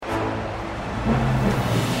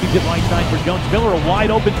He's at right side for Jones. Miller, a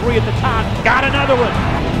wide open three at the top. Got another one.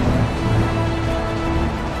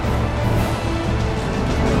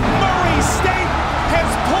 Murray State has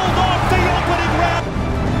pulled off the opening round.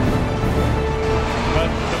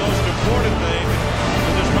 But the most important thing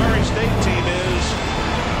for this Murray State team is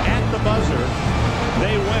at the buzzer,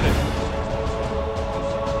 they win it.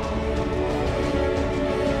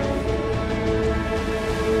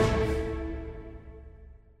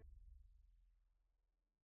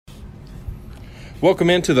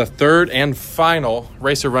 Welcome into the third and final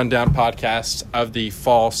Racer Rundown podcast of the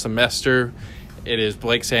fall semester. It is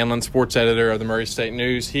Blake Sandlin, sports editor of the Murray State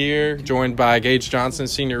News here, joined by Gage Johnson,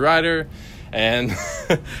 senior writer, and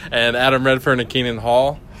and Adam Redfern and Keenan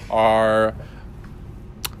Hall, our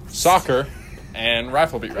soccer and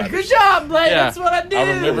rifle beat writers. Good job, Blake. Yeah, That's what I do.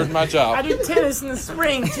 I remembered my job. I do tennis in the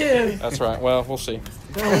spring, too. That's right. Well, we'll see.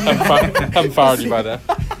 Haven't fired you by then.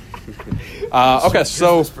 Okay,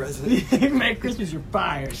 so Merry Christmas, you're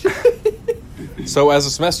fired. So as the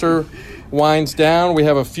semester winds down, we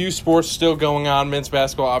have a few sports still going on. Men's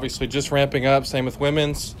basketball obviously just ramping up, same with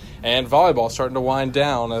women's, and volleyball starting to wind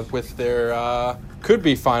down with their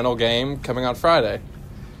could-be final game coming on Friday.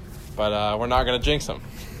 But we're not going to jinx them.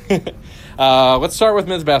 Let's start with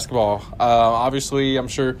men's basketball. Obviously, I'm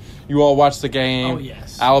sure you all watched the game. Oh,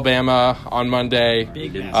 yes. Alabama on Monday.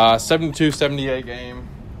 Big basketball. 72-78 game.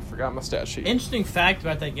 Forgot my stat sheet. Interesting fact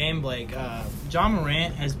about that game, Blake. John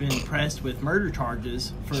Morant has been pressed with murder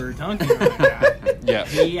charges for dunking on that guy. Yeah.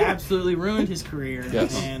 He absolutely ruined his career.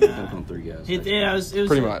 Yes. And, On three guys. it was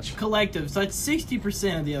Pretty much. collective. So it's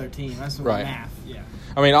 60% of the other team. That's some Right. math. Yeah.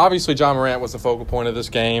 I mean, obviously, John Morant was the focal point of this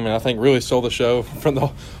game, and I think really stole the show from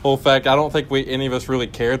the whole fact. I don't think any of us really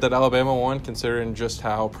cared that Alabama won, considering just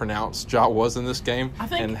how pronounced Ja was in this game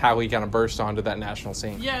and how he kind of burst onto that national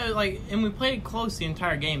scene. Yeah, and we played close the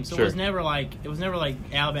entire game, so Sure. it was never like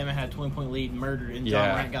Alabama had a 20-point lead and murdered, and John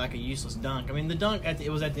Morant got like a useless dunk. I mean, the dunk it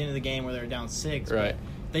was at the end of the game where they were down 6. Right.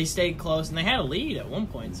 They stayed close, and they had a lead at one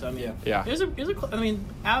point. So I mean, Yeah. I mean,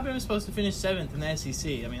 Alabama's supposed to finish 7th in the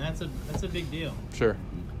SEC. I mean, that's a big deal. Sure.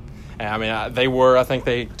 And, I mean, I think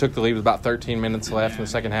they took the lead with about 13 minutes left in the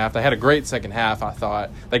second half. They had a great second half, I thought.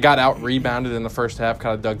 They got out-rebounded in the first half,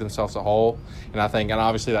 kind of dug themselves a hole. And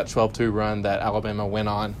obviously that 12-2 run that Alabama went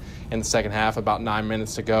on in the second half, about 9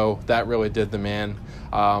 minutes to go, that really did them in.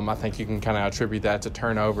 I think you can kind of attribute that to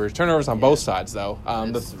turnovers. Turnovers on both sides, though.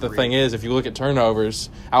 The thing is, if you look at turnovers,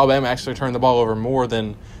 Alabama actually turned the ball over more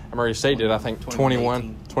than Murray State did, I think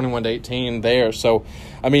 21-18 there. So,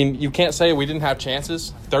 I mean, you can't say we didn't have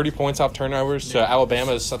chances. 30 points off turnovers to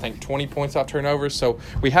Alabama's, I think, 20 points off turnovers. So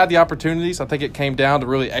we had the opportunities. I think it came down to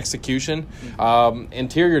really execution.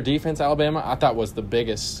 Interior defense, Alabama, I thought was the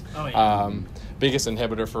biggest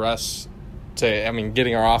inhibitor for us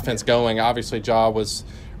getting our offense going. Obviously, Ja was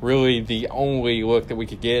really the only look that we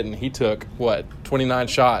could get, and he took 29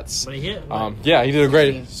 shots. But he hit. He did a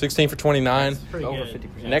great 16 for 29. That's pretty Over good.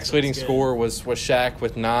 50%. Next leading scorer was Shaq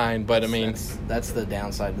with 9, but I mean, That's the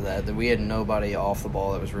downside to that we had nobody off the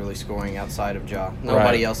ball that was really scoring outside of Ja.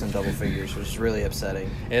 Nobody else in double figures, which is really upsetting.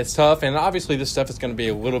 it's tough, and obviously this stuff is going to be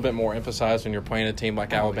a little bit more emphasized when you're playing a team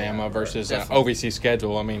like Alabama versus an OVC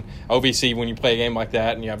schedule. I mean, OVC, when you play a game like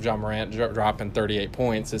that and you have John Morant dropping 38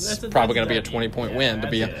 points, it's probably going to be a 20-point win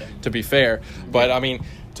to be fair. But I mean,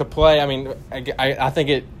 to play, I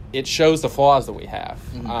think it shows the flaws that we have.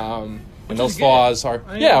 And those flaws are,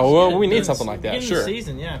 we need something like that, sure.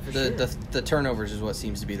 Season, for sure. The turnovers is what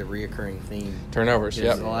seems to be the reoccurring theme. Turnovers,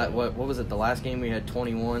 Because yep. what was it? The last game we had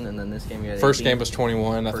 21, and then this game we had 18. First game was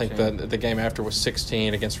 21. I First think game. the game after was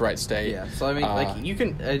 16 against Wright State. Yeah, so I mean, you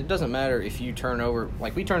can. It doesn't matter if you turn over.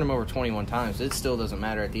 Like we turned them over 21 times. It still doesn't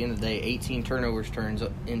matter. At the end of the day, 18 turnovers turns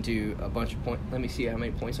into a bunch of points. Let me see how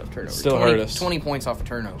many points off turnovers. Still 20, hurt us. 20 points off a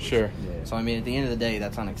turnover. Sure. So I mean, at the end of the day,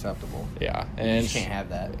 that's unacceptable. Yeah, You and just can't have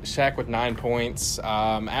that. Shaq with 9 points.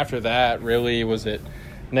 After that, really, was it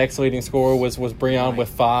next leading scorer was Breon with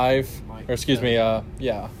 5. Or excuse me,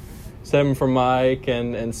 7 from Mike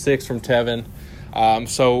and 6 from Tevin.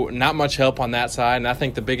 So not much help on that side. And I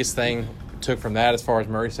think the biggest thing took from that as far as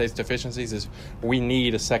Murray State's deficiencies is we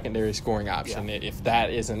need a secondary scoring option. Yeah. If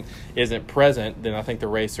that isn't present, then I think the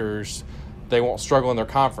Racers – they won't struggle in their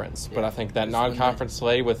conference, but I think that non-conference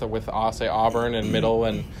slate with I'll say Auburn and Middle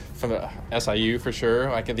and from SIU for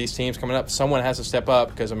sure, like these teams coming up, someone has to step up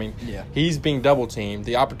because he's being double teamed.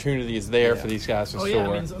 The opportunity is there for these guys to score. Yeah,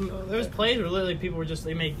 I mean, there's plays where literally people were just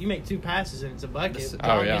you make 2 passes and it's a bucket.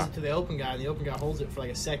 John gives it to the open guy, and the open guy holds it for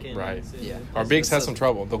like a second. Right. Our bigs had some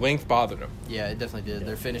trouble. The length bothered them. Yeah, it definitely did.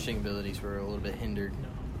 Their finishing abilities were a little bit hindered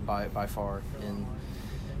by far in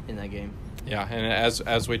that game. Yeah, and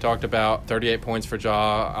as we talked about, 38 points for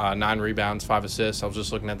Ja, 9 rebounds, 5 assists. I was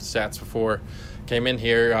just looking at the stats before came in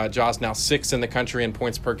here. Ja's now 6th in the country in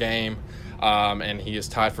points per game, and he is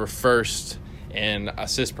tied for first in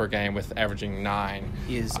assists per game with averaging 9.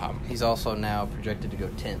 He's also now projected to go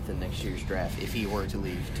 10th in next year's draft if he were to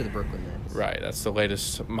leave to the Brooklyn Nets. Right, that's the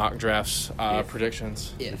latest mock drafts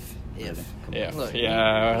predictions. If. Look,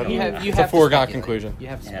 yeah, you have it's a foregone to conclusion. You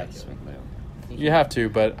have to speculate. You have to,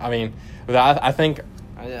 but I mean, I think.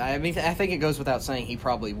 I think it goes without saying he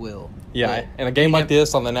probably will. Yeah, in a game like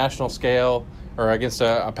this on the national scale or against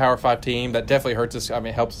a Power 5 team, that definitely hurts us. I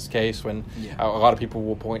mean, it helps his case when a lot of people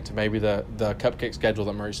will point to maybe the cupcake schedule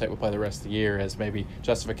that Murray State will play the rest of the year as maybe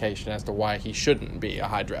justification as to why he shouldn't be a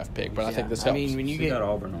high draft pick. But I think this helps. I mean, when you got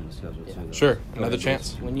Auburn on the schedule too. Though. Sure, another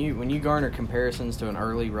chance. When you garner comparisons to an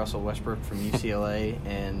early Russell Westbrook from UCLA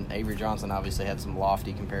and Avery Johnson obviously had some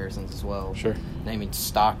lofty comparisons as well. Sure, naming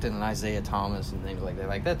Stockton and Isaiah Thomas and things like that.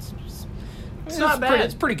 Like that's. It's not bad.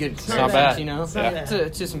 It's pretty good. It's not bad. You know,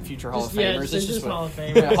 it's just some future Hall of Famers. It's just Hall of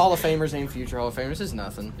Famers. Yeah, Hall of Famers and future Hall of Famers is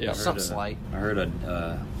nothing. Yeah, something slight. I heard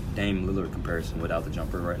a Dame Lillard comparison without the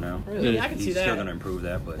jumper right now. Really, I can see that. He's still going to improve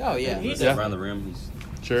that, but he's around the rim, he's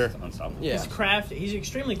unstoppable. Yeah, he's crafty. He's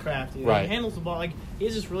extremely crafty. Right. He handles the ball like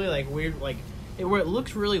he's just really like weird where it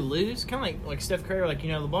looks really loose, kind of like Steph Curry. Like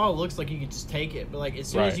the ball looks like you could just take it, but like as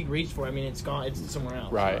soon as you reach for it, I mean it's gone. It's somewhere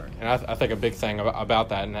else. Right, and I think a big thing about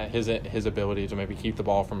that and that his ability to maybe keep the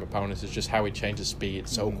ball from opponents is just how he changes speed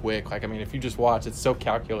so quick. Like I mean, if you just watch, it's so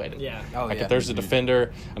calculated. Yeah. If there's a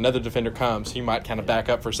defender, another defender comes, he might kind of back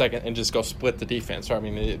up for a second and just go split the defense. So I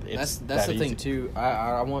mean, it's that's the easy. thing too.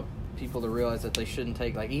 I want people to realize that they shouldn't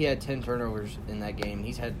take he had 10 turnovers in that game.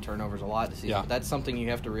 He's had turnovers a lot this season. Yeah. But that's something you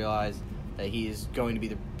have to realize. That he is going to be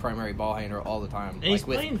the primary ball handler all the time. And he's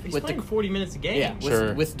playing 40 minutes a game.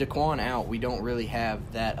 Yeah, with DeQuan out, we don't really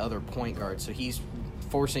have that other point guard. So he's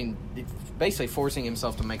basically forcing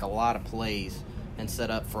himself to make a lot of plays and set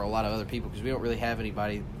up for a lot of other people because we don't really have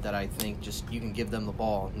anybody that I think just you can give them the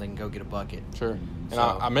ball and they can go get a bucket. Sure. And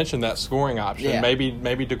I mentioned that scoring option. Yeah. Maybe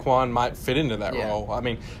DeQuan might fit into that role. I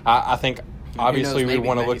mean, I think obviously we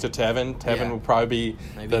want to look to Tevin. Tevin will probably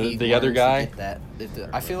be the other guy.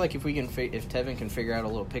 I feel like if Tevin can figure out a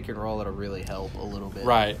little pick and roll, it'll really help a little bit.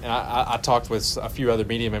 Right. And I talked with a few other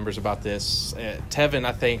media members about this. Tevin,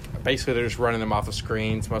 I think, basically they're just running them off the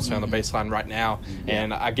screens, mostly on the baseline right now.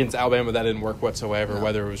 And against Alabama, that didn't work whatsoever,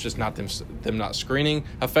 whether it was just not them not screening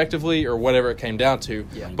effectively or whatever it came down to.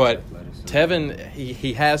 Yeah. But Tevin,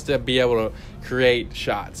 he has to be able to create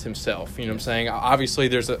shots himself. You know what I'm saying? Obviously,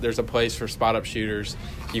 there's a place for spot-up shooters.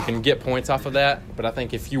 You can get points off of that, but I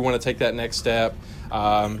think if you want to take that next step,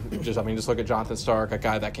 just look at Jonathan Stark, a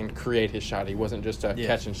guy that can create his shot. He wasn't just a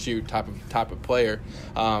catch and shoot type of player.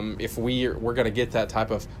 If we're going to get that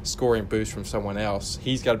type of scoring boost from someone else,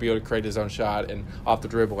 he's got to be able to create his own shot and off the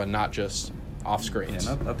dribble and not just off screens.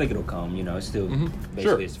 Yeah, I think it'll come. It's still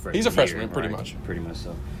basically it's the freshman He's a freshman, year, pretty right? Pretty much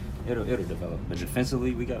so. It'll develop. But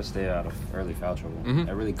defensively, we got to stay out of early foul trouble.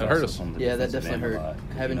 That really hurt us on the that defensive definitely end hurt. a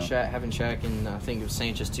lot, Having Shaq and I think it was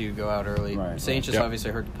Sanchez too go out early. Right, Sanchez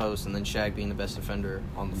obviously hurt the post, and then Shaq being the best defender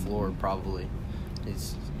on the floor probably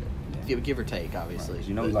is give or take, obviously.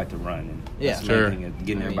 Right. We like to run, and Yeah. that's the Sure. main thing is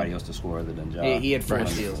getting everybody else to score other than Ja. He had 4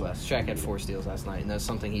 steals last. Shaq had 4 steals last night, and that's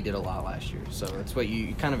something he did a lot last year. So that's what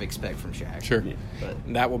you kind of expect from Shaq. Sure. Yeah.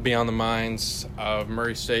 But That will be on the minds of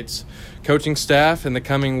Murray State's coaching staff in the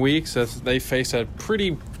coming weeks as they face a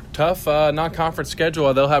pretty tough non-conference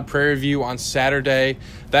schedule. They'll have Prairie View on Saturday.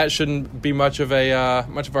 That shouldn't be much of a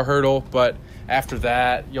hurdle, but after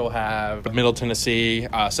that, you'll have Middle Tennessee,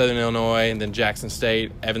 Southern Illinois, and then Jackson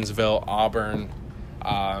State, Evansville, Auburn,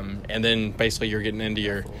 and then basically you're getting into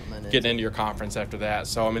your conference after that.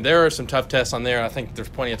 So I mean, there are some tough tests on there. I think there's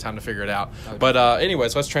plenty of time to figure it out. But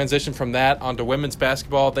anyways, let's transition from that onto women's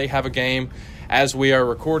basketball. They have a game as we are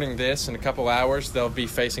recording this in a couple hours. They'll be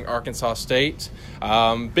facing Arkansas State.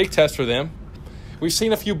 Big test for them. We've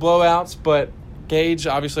seen a few blowouts, but Gage,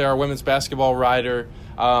 obviously our women's basketball writer.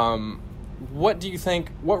 What do you think?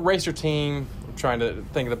 What racer team? I'm trying to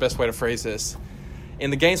think of the best way to phrase this. In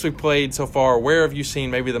the games we've played so far, where have you seen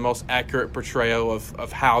maybe the most accurate portrayal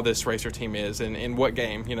of how this racer team is, and in what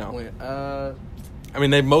game? I mean,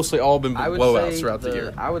 they've mostly all been blowouts throughout the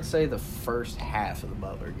year. I would say the first half of the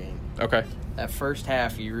Butler game. Okay. That first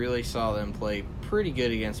half, you really saw them play pretty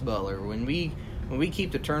good against Butler. When we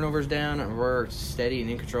keep the turnovers down and we're steady and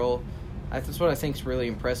in control, that's what I think is really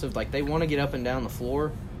impressive. Like, they want to get up and down the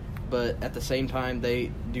floor, but at the same time,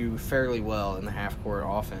 they do fairly well in the half-court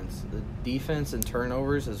offense. The defense and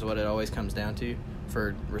turnovers is what it always comes down to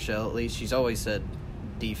for Rochelle, at least. She's always said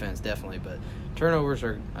defense, definitely, but turnovers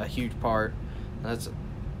are a huge part.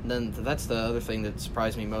 That's the other thing that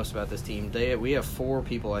surprised me most about this team. We have 4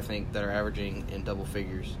 people, I think, that are averaging in double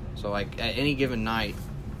figures. So, like, at any given night,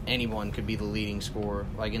 anyone could be the leading scorer.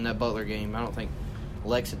 Like, in that Butler game, I don't think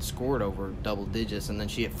Lex had scored over double digits, and then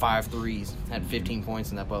she hit 5 threes, had 15 points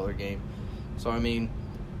in that Butler game. So, I mean,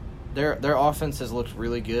 their offense has looked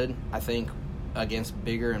really good, I think, against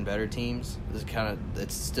bigger and better teams.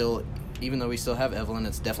 It's still, even though we still have Evelyn,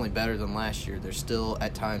 it's definitely better than last year. There's still,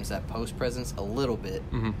 at times, that post presence a little bit.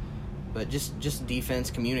 Mm-hmm. But just defense,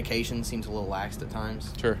 communication seems a little lax at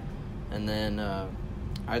times. Sure. And then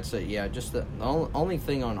I'd say, just the only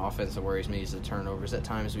thing on offense that worries me is the turnovers. At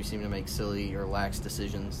times we seem to make silly or lax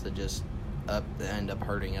decisions that just end up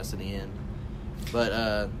hurting us in the end.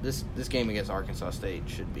 But this game against Arkansas State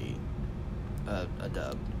should be a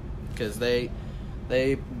dub because they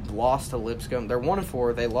lost to Lipscomb. They're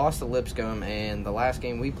 1-4. They lost to Lipscomb, and the last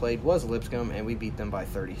game we played was Lipscomb, and we beat them by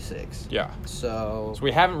 36. Yeah. So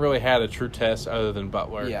we haven't really had a true test other than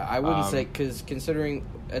Butler. Yeah, I wouldn't say, because considering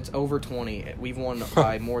it's over 20, we've won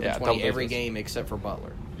by more than 20 every game except for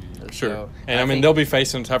Butler. Sure. So, and I mean, they'll be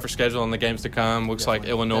facing a tougher schedule in the games to come. Looks like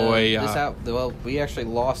Illinois. We actually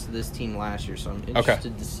lost to this team last year, so I'm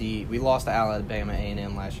interested to see. We lost to Alabama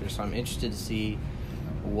A&M last year, so I'm interested to see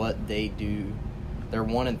what they do. They're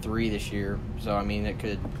 1-3 this year, so I mean it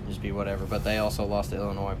could just be whatever. But they also lost to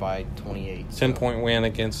Illinois by 28. 10-point win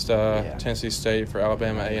against Tennessee State for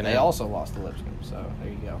Alabama A&M. They also lost to Lipscomb, so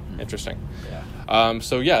there you go. Interesting. Yeah.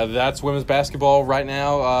 That's women's basketball right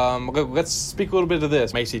now. Let's speak a little bit of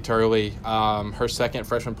this. Macy Turley, her second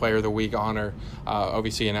Freshman Player of the Week honor,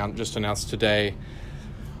 OVC just announced today.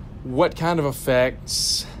 What kind of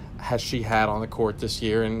effects has she had on the court this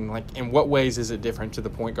year, and like in what ways is it different to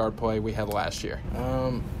the point guard play we had last year?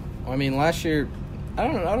 I mean, last year, I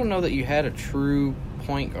don't know that you had a true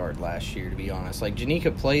point guard last year, to be honest. Like,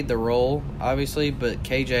 Janika played the role, obviously, but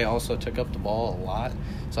KJ also took up the ball a lot.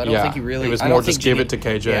 So I don't think you really. It was more just give it to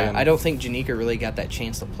KJ. Yeah, I don't think Janika really got that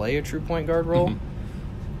chance to play a true point guard role.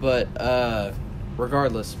 Mm-hmm. But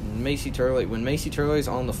regardless, when Macy Turley's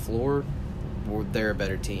on the floor, they're a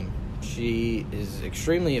better team. She is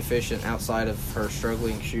extremely efficient outside of her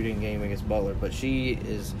struggling shooting game against Butler, but she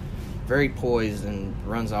is very poised and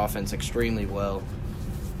runs offense extremely well.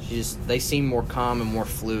 They seem more calm and more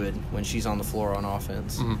fluid when she's on the floor on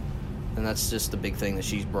offense. Mm-hmm. And that's just the big thing that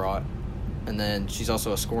she's brought. And then she's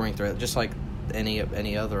also a scoring threat, just like any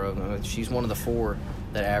other of them. She's one of the 4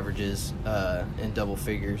 that averages in double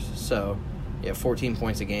figures. So, 14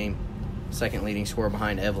 points a game, second leading scorer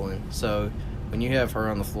behind Evelyn. So when you have her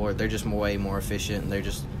on the floor, they're just way more efficient,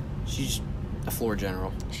 and she's a floor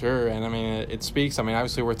general. Sure, and I mean, it speaks. I mean,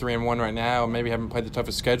 obviously we're 3-1 right now, and maybe haven't played the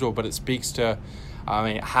toughest schedule, but it speaks to,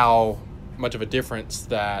 how much of a difference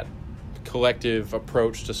that collective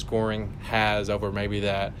approach to scoring has over maybe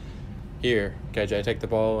that. Here, KJ, take the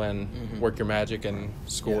ball and work your magic and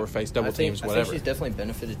score, face double teams, whatever. I think she's definitely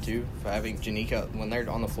benefited, too, for having Janika. When they're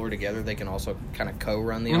on the floor together, they can also kind of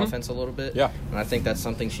co-run the offense a little bit. Yeah. And I think that's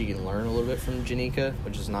something she can learn a little bit from Janika,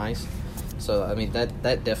 which is nice. So, I mean, that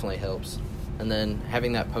definitely helps. And then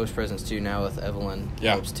having that post presence, too, now with Evelyn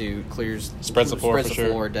helps, too. Spreads the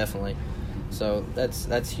floor, definitely. So,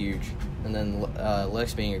 that's huge. And then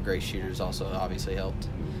Lex being a great shooter has also obviously helped.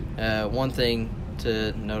 One thing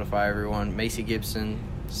to notify everyone, Macy Gibson,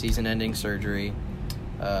 season-ending surgery.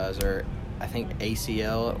 Is her, I think,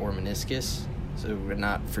 ACL or meniscus, so we're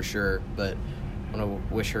not for sure, but I want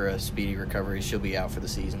to wish her a speedy recovery. She'll be out for the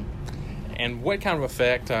season. And what kind of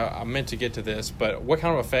effect, I meant to get to this, but what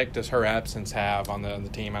kind of effect does her absence have on the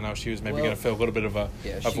team? I know she was maybe going to feel a little bit of a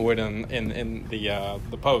void in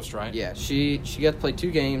the post, right? Yeah, she got to play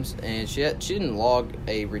 2 games, and she didn't log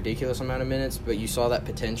a ridiculous amount of minutes, but you saw that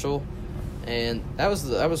potential. And that was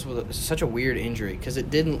such a weird injury because it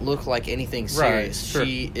didn't look like anything serious. Right,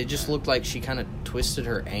 sure. It just looked like she kind of twisted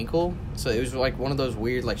her ankle. So it was like one of those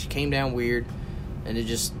weird, like she came down weird, and it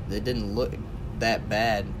didn't look that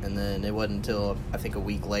bad. And then it wasn't until I think a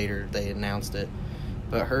week later they announced it.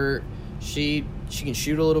 But she can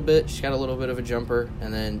shoot a little bit. She's got a little bit of a jumper,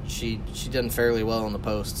 and then she done fairly well on the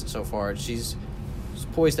post so far. She's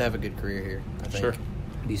poised to have a good career here, I think. Sure.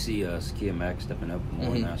 Do you see Sakia Mack stepping up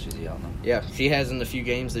more now? She's out now. Yeah, she has in the few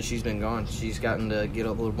games that she's been gone. She's gotten to get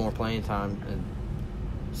a little more playing time. And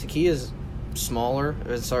Sakia's smaller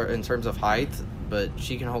in terms of height, but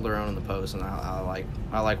she can hold her own in the post, and I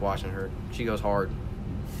like watching her. She goes hard.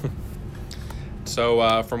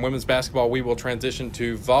 So from women's basketball, we will transition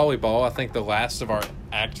to volleyball. I think the last of our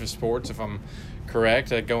active sports, if I'm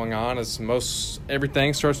correct, going on as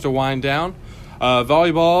everything starts to wind down.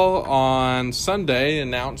 Volleyball on Sunday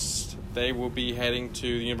announced they will be heading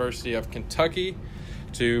to the University of Kentucky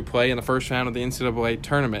to play in the first round of the NCAA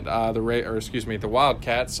tournament. The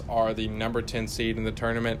Wildcats are the number 10 seed in the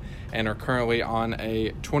tournament and are currently on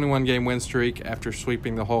a 21-game win streak after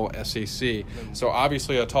sweeping the whole SEC. So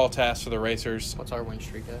obviously a tall task for the Racers. What's our win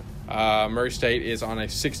streak at? Murray State is on a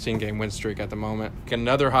 16-game win streak at the moment.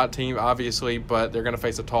 Another hot team, obviously, but they're going to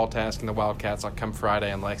face a tall task in the Wildcats come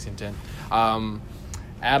Friday in Lexington.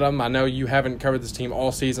 Adam, I know you haven't covered this team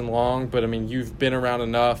all season long, but, I mean, you've been around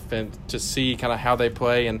enough and to see kind of how they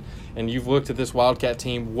play, and you've looked at this Wildcat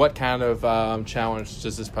team. What kind of challenge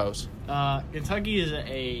does this pose? Kentucky is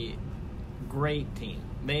a great team.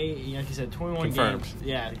 They, like you said, 21 Confirmed. games.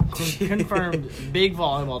 Yeah, confirmed. Big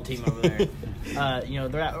volleyball team over there.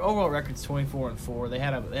 Their overall record's 24-4. They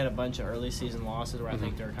had a bunch of early season losses where I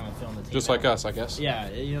think they're kind of filling the team Just out. like us, I guess. Yeah,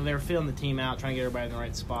 they were filling the team out, trying to get everybody in the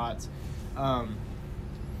right spots.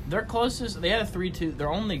 Their closest, they had a 3-2. Their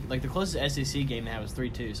only, the closest SEC game they had was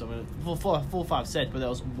 3-2. So, I mean, full 5 sets, but that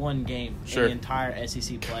was one game in the entire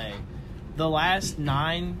SEC play. The last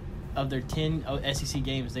 9 of their 10 SEC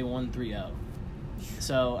games, they won 3-0.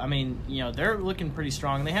 So, I mean, they're looking pretty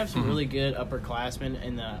strong. They have some really good upperclassmen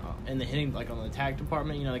in the hitting, on the attack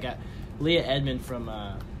department. They got Leah Edmond from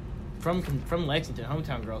Lexington,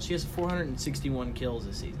 hometown girl. She has 461 kills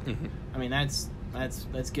this season. I mean, that's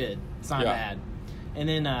good. It's not bad. And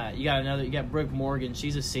then you got Brooke Morgan.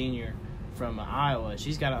 She's a senior from Iowa.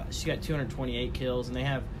 She's got 228 kills, and they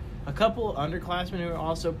have a couple underclassmen who are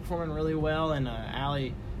also performing really well. And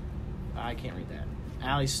Allie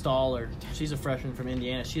Staller. She's a freshman from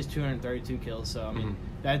Indiana. She has 232 kills. So I mean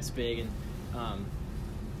that's big.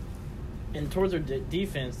 And towards their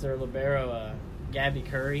defense, their libero Gabby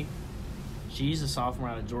Curry. She's a sophomore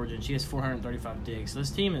out of Georgia, and she has 435 digs. So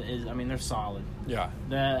this team is, I mean, they're solid. Yeah.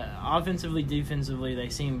 Offensively, defensively, they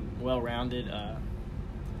seem well-rounded.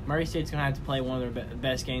 Murray State's going to have to play one of their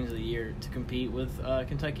best games of the year to compete with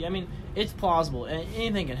Kentucky. I mean, it's plausible.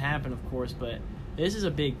 Anything can happen, of course, but this is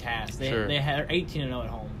a big task. They're 18-0 at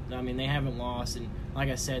home. I mean, they haven't lost, and like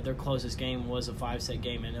I said, their closest game was a 5-set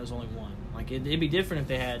game, and it was only one. It'd be different if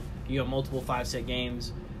they had multiple 5-set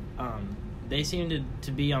games. They seem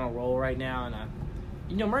to be on a roll right now,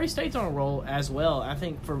 and Murray State's on a roll as well. I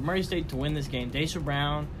think for Murray State to win this game, Daisha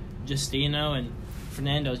Brown, Justino, and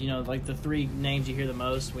Fernando's, the 3 names you hear the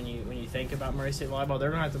most when you think about Murray State volleyball, they're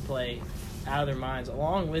going to have to play out of their minds,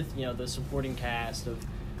 along with the supporting cast of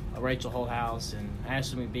Rachel Holthouse and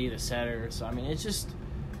Ashley McBee, the setter. So I mean, it'll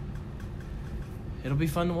be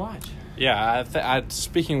fun to watch. Yeah,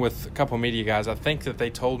 speaking with a couple of media guys, I think that they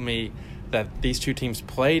told me that these two teams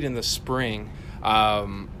played in the spring,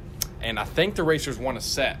 and I think the Racers won a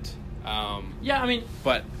set.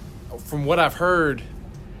 But from what I've heard,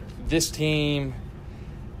 this team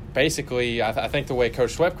basically, I think the way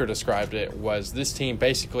Coach Schwepker described it was this team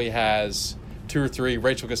basically has 2 or 3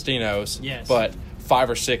 Rachel Gastinos, but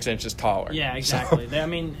 5 or 6 inches taller. Yeah, exactly.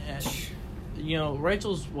 Rachel's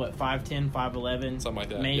 5'10", 5'11", something like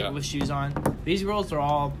that, with shoes on. These girls are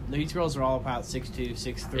all about 6'2",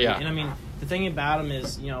 6'3". Yeah. And I mean, the thing about them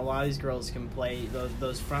is, a lot of these girls can play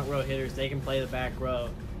those front row hitters. They can play the back row,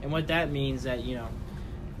 and what that means that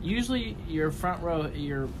usually your front row,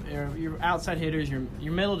 your outside hitters,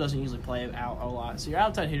 your middle doesn't usually play out a lot. So your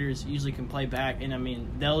outside hitters usually can play back, and I mean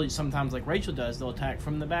they'll sometimes, like Rachel does, they'll attack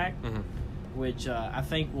from the back, which I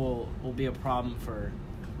think will be a problem for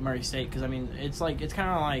Murray State, because I mean it's kind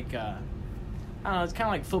of like I don't know, it's kind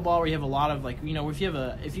of like football where you have a lot of if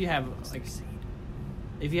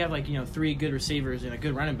you have 3 good receivers and a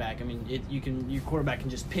good running back, I mean your quarterback can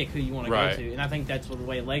just pick who you want to go to, and I think that's what the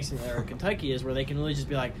way Lexington or Kentucky is, where they can really just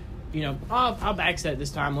be like, I'll back set this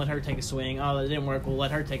time, let her take a swing. Oh, it didn't work, we'll let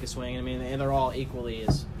her take a swing. I mean, and they're all equally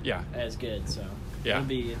as good, so it'll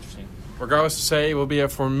be interesting. Regardless to say, it will be a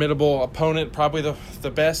formidable opponent, probably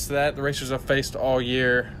the best that the Racers have faced all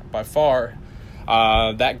year by far.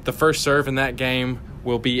 The first serve in that game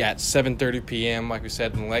will be at 7:30 p.m., like we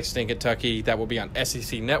said, in Lexington, Kentucky. That will be on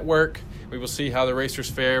SEC Network. We will see how the Racers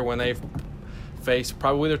fare when they face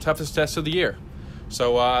probably their toughest test of the year.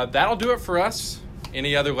 So that'll do it for us.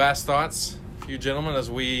 Any other last thoughts, you gentlemen,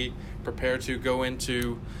 as we prepare to go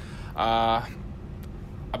into about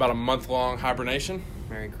a month-long hibernation?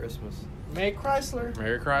 Merry Christmas. Merry Chrysler.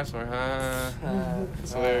 Merry Chrysler.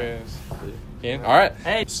 That's hilarious. Yeah. All right.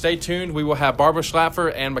 Hey. Stay tuned. We will have Barbara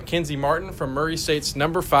Schlapfer and Mackenzie Martin from Murray State's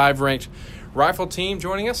number 5 ranked rifle team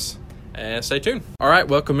joining us. And stay tuned. All right.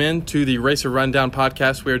 Welcome in to the Racer Rundown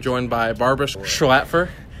podcast. We are joined by Barbara Schlapfer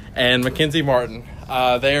and Mackenzie Martin.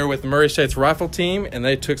 They are with Murray State's rifle team, and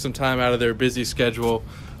they took some time out of their busy schedule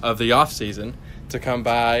of the off season to come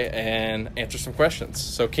by and answer some questions.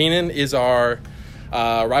 So Keenan is our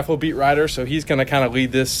rifle beat writer, so he's going to kind of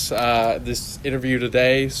lead this this interview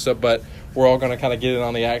today. But we're all going to kind of get in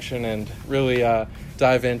on the action and really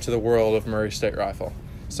dive into the world of Murray State Rifle.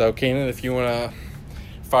 So Keenan, if you want to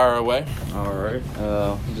fire away. All right.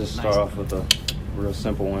 Just start off with a real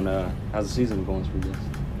simple one. How's the season going for you guys?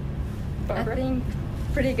 I think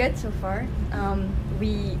pretty good so far.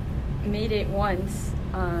 We made it once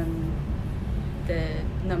on the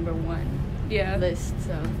number one list.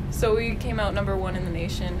 So we came out number 1 in the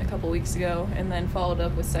nation a couple weeks ago, and then followed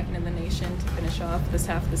up with 2nd in the nation to finish off this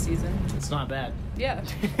half of the season. It's not bad. Yeah,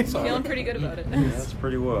 feeling pretty good about it. Yeah, that's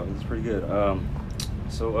pretty well. That's pretty good.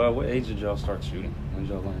 So what age did y'all start shooting? When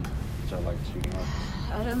did y'all learn? Did y'all like shooting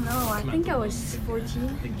rifles? I don't know. I think I was 14.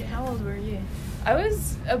 How old were you? I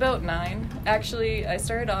was about 9. Actually, I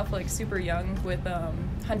started off like super young with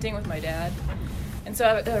hunting with my dad. And so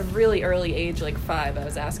at a really early age, like 5, I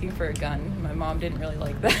was asking for a gun. My mom didn't really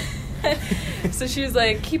like that. So she was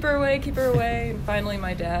like, keep her away. And finally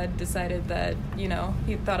my dad decided that, you know,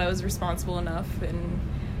 he thought I was responsible enough and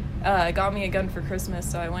got me a gun for Christmas.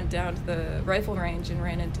 So I went down to the rifle range and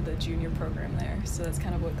ran into the junior program there. So that's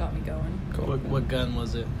kind of what got me going. Cool. What gun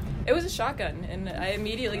was it? It was a shotgun, and I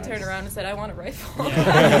immediately turned around and said, I want a rifle. Yeah,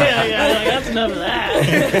 like, that's enough of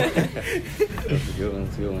that. That's a good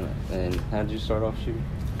one. And how did you start off shooting,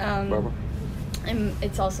 Barbara?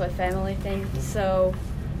 It's also a family thing. So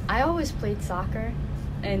I always played soccer,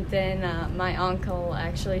 and then my uncle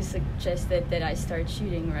actually suggested that I start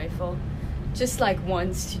shooting rifle, just like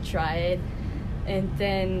once to try it. And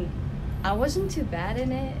then I wasn't too bad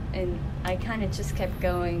in it, and I kind of just kept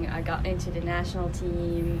going. I got into the national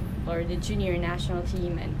team, or the junior national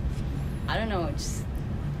team, and I don't know, it just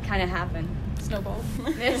kind of happened. Snowball.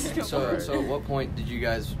 So at what point did you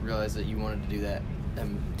guys realize that you wanted to do that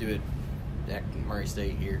and do it at Murray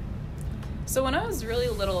State here? So when I was really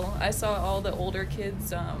little, I saw all the older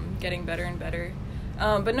kids getting better and better.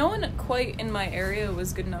 But no one quite in my area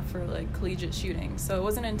was good enough for like collegiate shooting. So it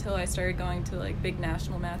wasn't until I started going to like big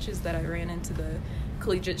national matches that I ran into the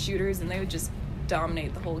collegiate shooters, and they would just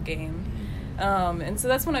dominate the whole game. And so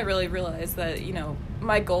that's when I really realized that, you know,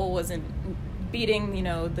 my goal wasn't beating, you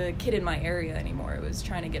know, the kid in my area anymore. It was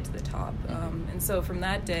trying to get to the top. And so from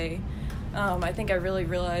that day, I think I really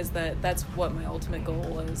realized that that's what my ultimate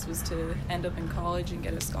goal was to end up in college and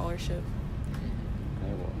get a scholarship.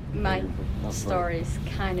 My story is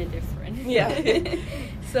kind of different. Yeah.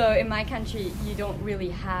 So in my country, you don't really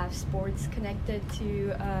have sports connected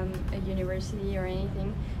to a university or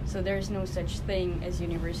anything. So there's no such thing as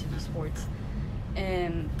university sports.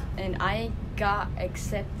 And I got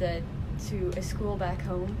accepted to a school back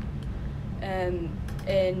home,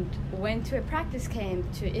 and went to a practice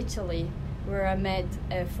camp to Italy, where I met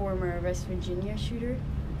a former West Virginia shooter.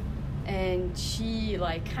 And she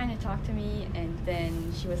like kind of talked to me, and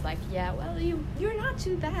then she was like, yeah, well, you're not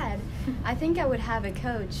too bad. I think I would have a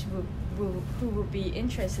coach who would be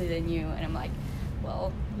interested in you. And I'm like,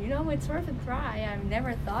 well, you know, it's worth a try. I've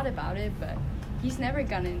never thought about it, but he's never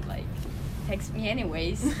gonna like text me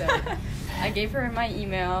anyways. So I gave her my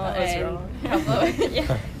email, and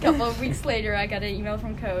a couple of weeks later I got an email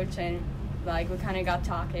from coach, and like we kind of got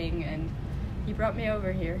talking, and he brought me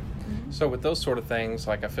over here. So with those sort of things,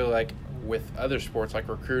 like I feel like with other sports, like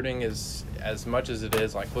recruiting is, as much as it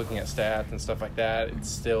is like looking at stats and stuff like that, it's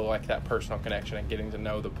still like that personal connection and getting to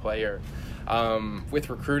know the player. With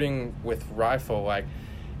recruiting with rifle, like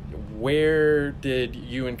where did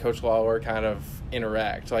you and Coach Lawler kind of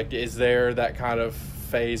interact? Like, is there that kind of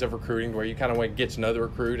phase of recruiting where you kind of want to get to know the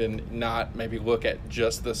recruit and not maybe look at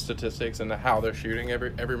just the statistics and how they're shooting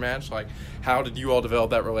every match? Like, how did you all develop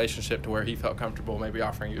that relationship to where he felt comfortable maybe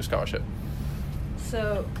offering you a scholarship?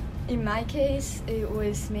 So in my case, it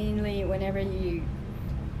was mainly whenever you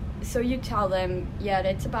tell them, yeah,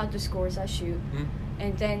 that's about the scores I shoot,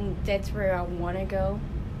 and then that's where I want to go.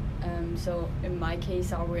 So in my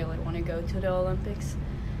case, I really want to go to the Olympics.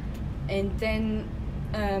 And then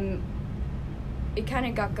it kind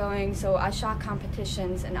of got going, so I shot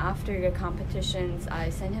competitions, and after the competitions, I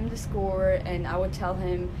sent him the score, and I would tell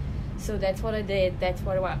him, so that's what I did, that's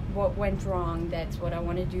what went wrong, that's what I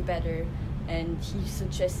want to do better, and he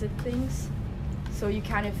suggested things. So you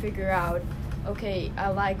kind of figure out, okay, I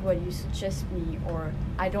like what you suggest me, or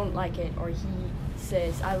I don't like it, or he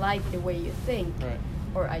says, I like the way you think, Right.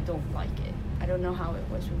 or I don't like it. I don't know how it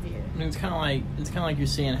was with you. I mean, it's kind of like you're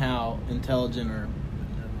seeing how intelligent or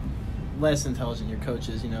less intelligent your coach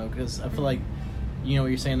is, you know, because I feel like you know,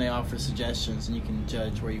 you're saying they offer suggestions, and you can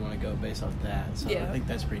judge where you want to go based off that. So Yeah. I think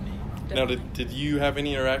that's pretty neat. Now, Definitely. did you have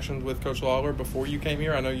any interactions with Coach Lawler before you came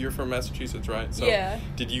here? I know you're from Massachusetts, right? So Yeah.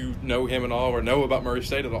 Did you know him at all or know about Murray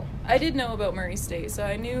State at all? I did know about Murray State, so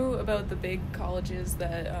I knew about the big colleges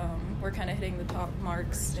that were kind of hitting the top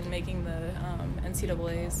marks and making the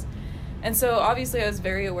NCAAs. And so obviously I was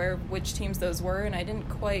very aware of which teams those were, and I didn't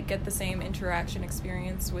quite get the same interaction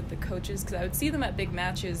experience with the coaches because I would see them at big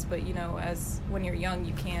matches, but, you know, as when you're young,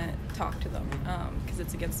 you can't talk to them because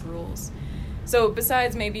it's against the rules. So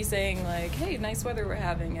besides maybe saying, like, hey, nice weather we're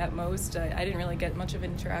having at most, I didn't really get much of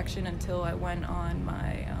interaction until I went on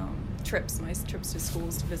my trips to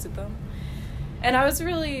schools to visit them. And I was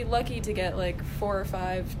really lucky to get, like, 4 or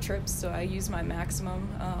 5 trips, so I used my maximum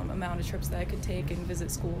amount of trips that I could take and visit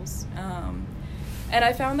schools. And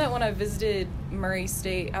I found that when I visited Murray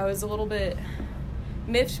State, I was a little bit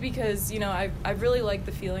miffed because, you know, I really liked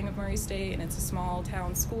the feeling of Murray State, and it's a small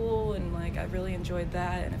town school, and, like, I really enjoyed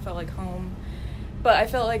that, and it felt like home. But I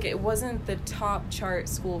felt like it wasn't the top chart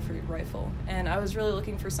school for rifle, and I was really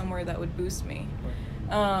looking for somewhere that would boost me.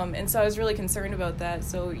 And so I was really concerned about that.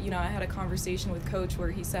 So, you know, I had a conversation with Coach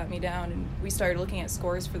where he sat me down and we started looking at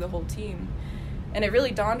scores for the whole team. And it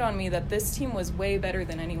really dawned on me that this team was way better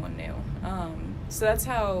than anyone knew. So that's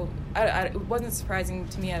how, it wasn't surprising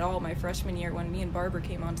to me at all my freshman year when me and Barbara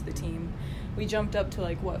came onto the team. We jumped up to,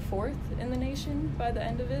 like, what, 4th in the nation by the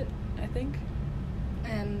end of it, I think?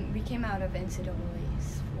 We came out of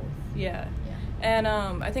NCAA's 4th. Yeah. And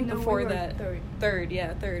I think No, before we were that, third. We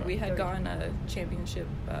had Third. gotten a championship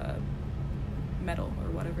medal or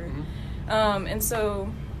whatever. Mm-hmm. And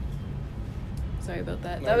so, sorry about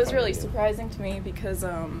that. No, That was fine, really yeah. surprising to me because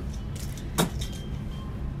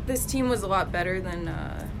this team was a lot better than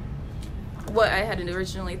what I had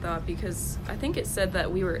originally thought, because I think it said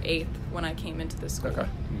that we were 8th when I came into the school. Okay.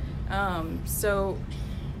 So,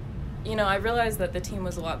 you know, I realized that the team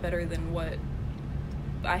was a lot better than what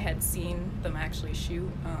I had seen them actually shoot.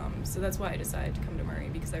 So that's why I decided to come to Murray,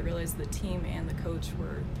 because I realized the team and the coach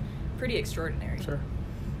were pretty extraordinary. Sure.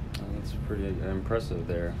 It's pretty impressive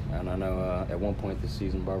there. And I know at one point this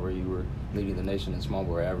season, Barbara, you were leading the nation in small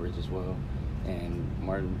bore average as well. And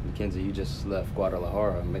Martin McKenzie, you just left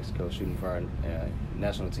Guadalajara, Mexico, shooting for our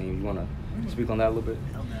national team. You want to speak on that a little bit?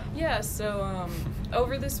 Yeah, so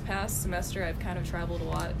over this past semester, I've kind of traveled a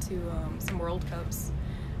lot to some World Cups.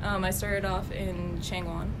 I started off in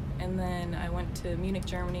Changwon, and then I went to Munich,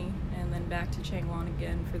 Germany, and then back to Changwon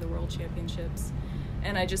again for the World Championships.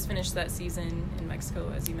 And I just finished that season in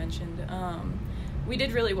Mexico, as you mentioned. We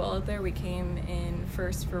did really well out there. We came in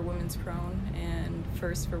first for women's prone and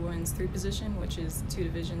first for women's 3 position, which is 2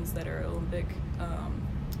 divisions that are Olympic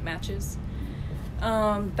matches.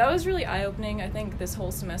 That was really eye-opening. I think this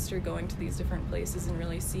whole semester going to these different places and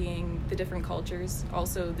really seeing the different cultures,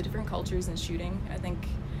 also the different cultures in shooting. I think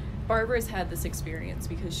Barbara's had this experience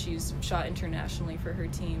because she's shot internationally for her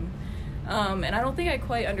team. And I don't think I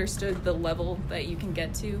quite understood the level that you can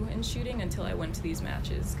get to in shooting until I went to these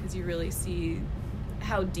matches, because you really see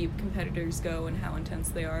how deep competitors go and how intense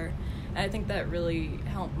they are. And I think that really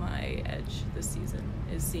helped my edge this season,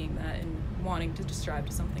 is seeing that and wanting to just strive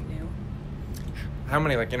to something new. How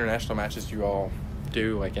many, like, international matches do you all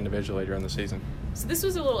do, like, individually during the season? So this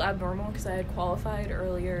was a little abnormal because I had qualified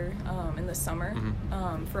earlier in the summer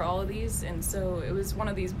for all of these, and so it was one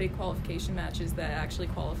of these big qualification matches that actually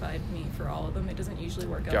qualified me for all of them. It doesn't usually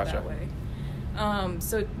work out Gotcha. that way.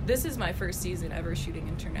 So this is my first season ever shooting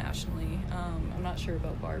internationally. I'm not sure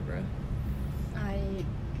about Barbara.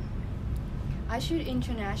 I shoot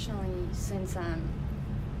internationally since I'm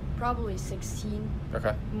probably 16.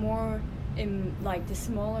 Okay. More in, like, the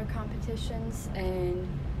smaller competitions, and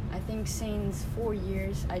I think since 4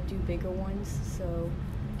 years I do bigger ones. So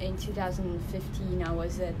in 2015 I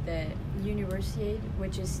was at the Universiade,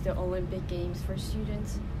 which is the Olympic Games for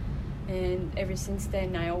students, and ever since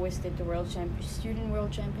then I always did the student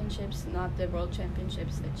world championships, not the world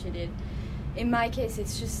championships that she did. In my case,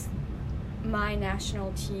 it's just my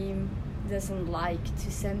national team doesn't like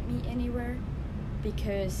to send me anywhere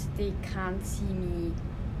because they can't see me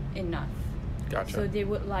enough. Gotcha. So they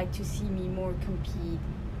would like to see me more compete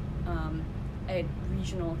at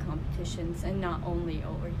regional competitions and not only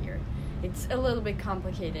over here. It's a little bit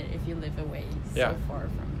complicated if you live away Yeah. so far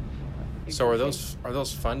from. your So are country.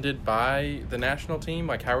 those funded by the national team?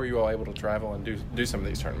 Like, how are you all able to travel and do some of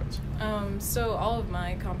these tournaments? So all of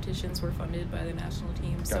my competitions were funded by the national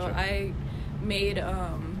team. So Gotcha. I made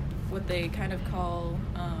what they kind of call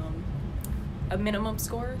a minimum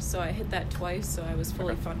score. So I hit that twice, so I was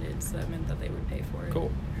fully Okay. funded. So that meant that they would pay for it. Cool.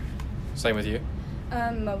 Same with you?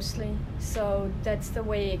 Mostly. So that's the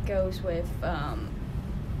way it goes with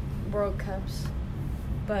World Cups.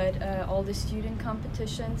 But all the student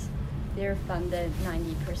competitions, they're funded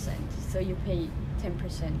 90%. So you pay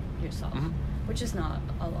 10% yourself, which is not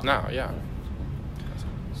a lot. No, yeah.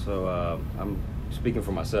 So I'm speaking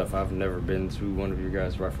for myself. I've never been to one of your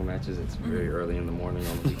guys' rifle matches. It's very early in the morning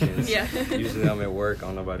on the weekends. Yeah. Usually I'm at work. I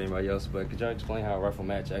don't know about anybody else, but could y'all explain how a rifle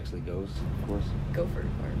match actually goes? Of course. Go for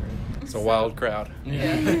it, Barbara. It's a wild crowd.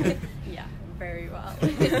 Yeah, very well.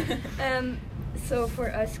 So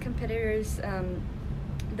for us competitors,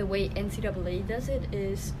 the way NCAA does it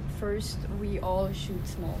is first we all shoot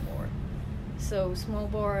small bore. So small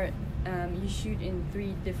bore, you shoot in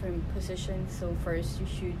 3 different positions. So first you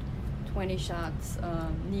shoot 20 shots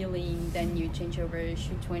kneeling, then you change over,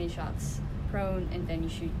 shoot 20 shots prone, and then you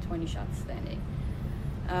shoot 20 shots standing.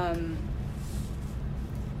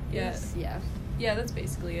 Yeah, that's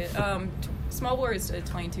basically it. Small bore is a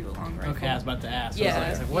 22 long rifle. Okay, I was about to ask. Yeah. I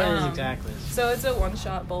was like, what is exactly? So it's a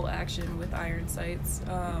one-shot bolt action with iron sights,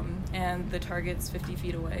 and the target's 50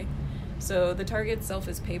 feet away. So the target itself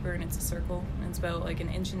is paper, and it's a circle, and it's about like 1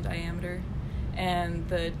 inch in diameter. And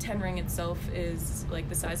the 10 ring itself is like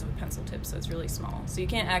the size of a pencil tip, so it's really small. So you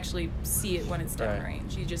can't actually see it when it's down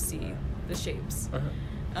range. You just see the shapes.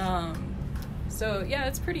 So yeah,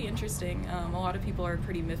 it's pretty interesting. A lot of people are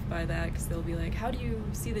pretty miffed by that because they'll be like, "How do you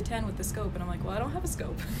see the 10 with the scope?" And I'm like, "Well, I don't have a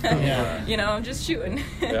scope. You know, I'm just shooting."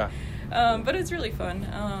 But it's really fun.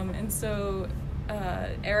 And so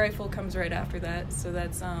air rifle comes right after that. So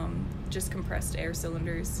that's just compressed air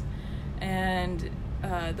cylinders, and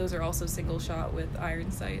those are also single shot with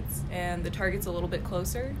iron sights. And the target's a little bit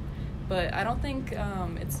closer, but I don't think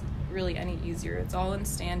it's really any easier. It's all in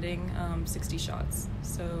standing 60 shots.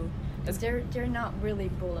 So. They're not really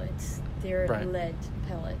bullets. They're lead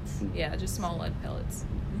pellets. Yeah, just small lead pellets.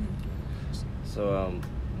 So,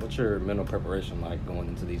 what's your mental preparation like going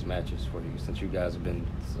into these matches for you? Since you guys have been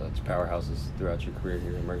such powerhouses throughout your career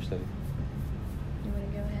here in Murray State. You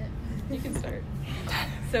want to go ahead? You can start.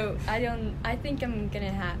 So I think I'm gonna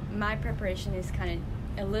have my preparation is kind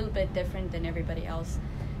of a little bit different than everybody else.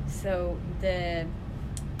 So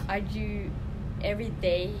I do every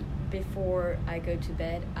day. Before I go to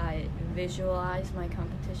bed, I visualize my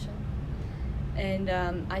competition. And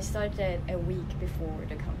I start that a week before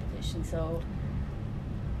the competition. So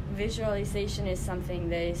visualization is something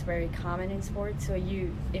that is very common in sports. So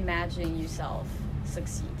you imagine yourself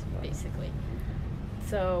succeed, basically.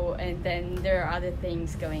 So, and then there are other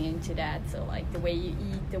things going into that. So like the way you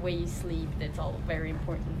eat, the way you sleep, that's all very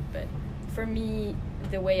important. But for me,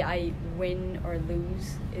 the way I win or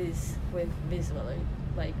lose is with visualizing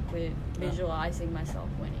myself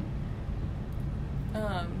winning.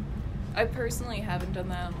 I personally haven't done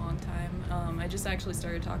that in a long time. I just actually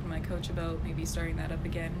started talking to my coach about maybe starting that up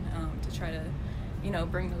again to try to,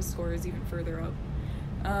 bring those scores even further up.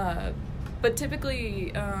 But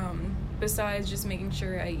typically, besides just making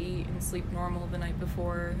sure I eat and sleep normal the night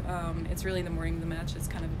before, it's really the morning of the match that's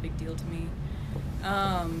kind of a big deal to me.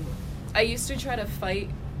 I used to try to fight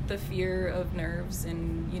the fear of nerves,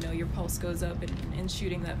 and your pulse goes up, and in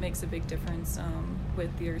shooting that makes a big difference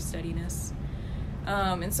with your steadiness.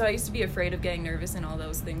 And so I used to be afraid of getting nervous and all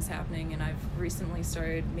those things happening, and I've recently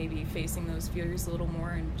started maybe facing those fears a little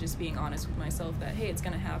more and just being honest with myself that, hey, it's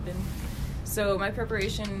going to happen. So my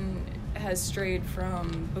preparation has strayed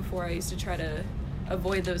from before I used to try to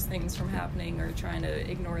avoid those things from happening or trying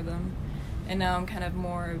to ignore them. And now I'm kind of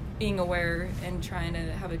more being aware and trying to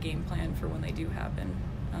have a game plan for when they do happen.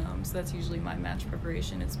 So that's usually my match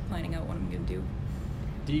preparation. It's planning out what I'm going to do.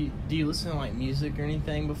 Do you listen to like music or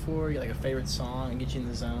anything before? You like a favorite song and get you in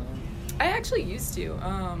the zone? I actually used to.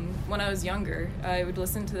 When I was younger, I would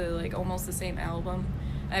listen to like almost the same album.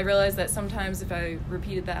 I realized that sometimes if I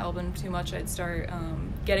repeated the album too much, I'd start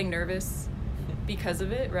getting nervous because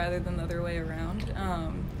of it rather than the other way around.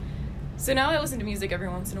 So now I listen to music every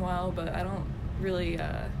once in a while, but I don't really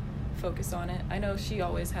focus on it. I know she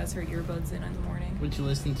always has her earbuds in the morning. What you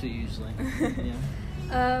listen to usually?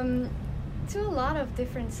 To a lot of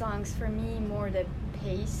different songs. For me, more the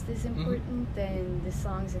pace is important than the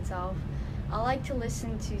songs itself. I like to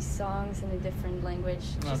listen to songs in a different language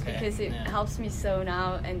just because it helps me zone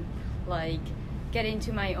out and like get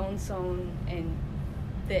into my own zone, and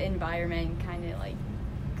the environment kind of like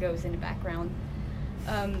goes in the background.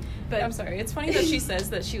 But I'm sorry. It's funny that she says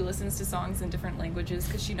that she listens to songs in different languages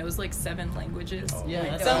because she knows like 7 languages.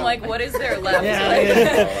 Yeah, So I'm like, what is there left?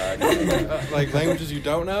 Like languages you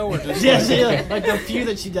don't know, or just yeah, like the few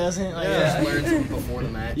that she doesn't. Like, Just learns them before the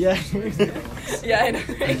match. Yeah. Yeah, I know.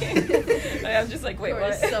 Right? I'm just like, wait, or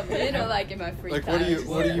what? something, you know, like in my free like time.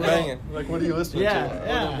 what are you banging? Like what are you listening Yeah, to?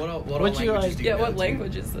 yeah. What all What you languages like- do you Yeah, know what to?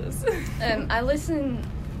 language is this? I listen,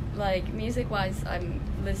 like music-wise, I'm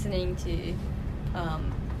listening to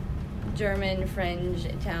German, French,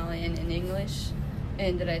 Italian, and English,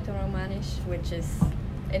 and Rätoromanisch, which is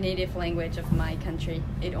a native language of my country.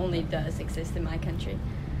 It only does exist in my country.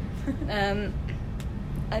 I'm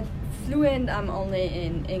fluent. I'm only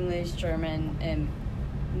in English, German, and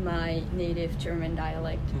my native German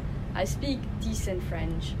dialect. I speak decent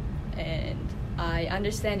French, and I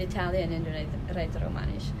understand Italian and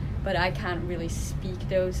Rätoromanisch, but I can't really speak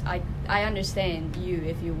those. I understand you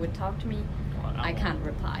if you would talk to me. I can't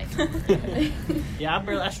reply. Yeah,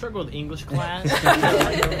 I struggle with English class.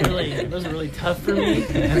 It was really tough for me. I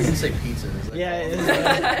didn't say pizza. It's like, Yeah,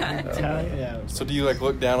 it's Italian. Yeah. So do you like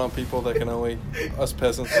look down on people that can only us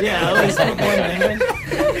peasants? Yeah, I always like one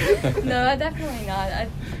language. No, definitely not.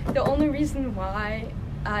 The only reason why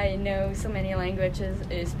I know so many languages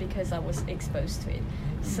is because I was exposed to it.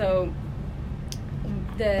 So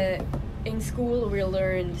in school we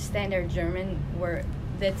learned standard German, where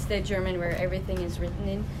that's the German where everything is written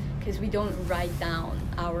in, because we don't write down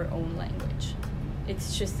our own language.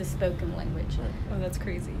 It's just a spoken language. Oh, that's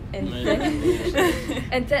crazy. And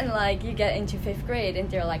then like you get into 5th grade and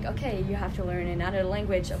they're like, okay, you have to learn another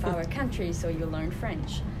language of our country, so you learn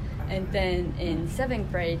French. And then in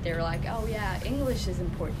 7th grade they're like, oh yeah, English is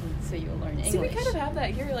important, so you learn English. See, we kind of have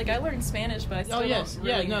that here. Like, I learned Spanish, but I still yes. don't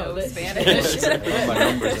really know that- Spanish. My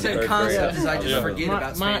numbers in It's a third concept grade. I just Yeah. forget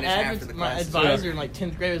about Spanish after the My class. advisor in like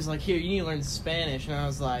 10th grade was like, here, you need to learn Spanish, and I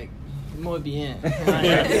was like, muy bien.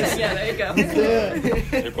 Yeah, there you go.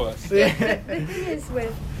 A plus. The thing is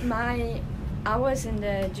with I was in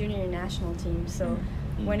the junior national team, so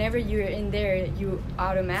whenever you're in there, you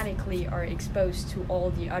automatically are exposed to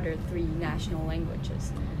all the other 3 national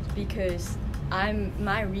languages, because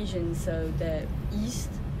my region, so the East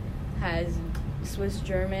has Swiss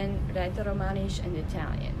German, Rätoromanisch, and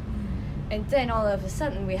Italian. And then all of a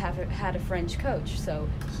sudden we had a French coach, so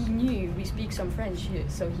he knew we speak some French,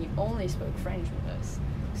 so he only spoke French with us.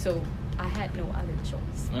 So I had no other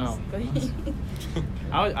choice, Oh. basically.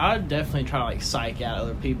 I would definitely try to like psych out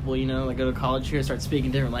other people, you know, like go to college here, start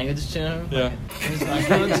speaking different languages to them. Yeah. Just like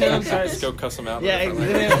go to them, start. Just go cuss them out. Yeah,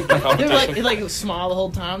 Competition. exactly. They like smile the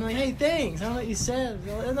whole time. Like, hey, thanks. I don't know what you said.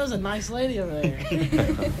 That was a nice lady over there.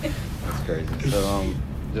 That's crazy. So,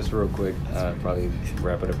 just real quick, probably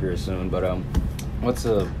wrap it up here soon. But what's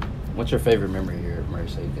your favorite memory here at Murray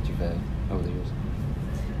State that you've had over the years?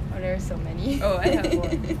 Oh, there are so many. Oh, I have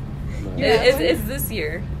one. Yeah. It's this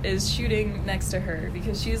year is shooting next to her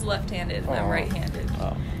because she's left-handed and I'm right-handed.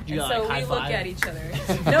 Oh. You And got, so like, high we look five? at each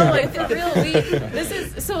other. No, like for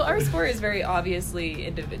real, so our sport is very obviously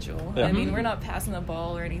individual. Yeah. I mean, we're not passing the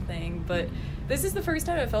ball or anything, but this is the first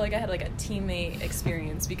time I felt like I had like a teammate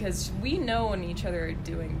experience because we know when each other are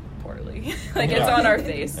doing poorly. Like it's on our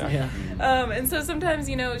face. Yeah. And so sometimes,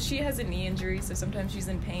 you know, she has a knee injury, so sometimes she's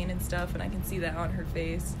in pain and stuff, and I can see that on her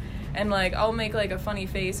face. And, like, I'll make, like, a funny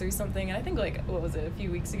face or something, and I think, like, what was it, a few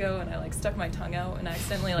weeks ago, and I, like, stuck my tongue out and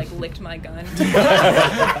accidentally, like, licked my gun.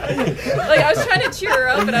 Like, I was trying to cheer her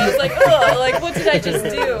up, and I was like, ugh, like, what did I just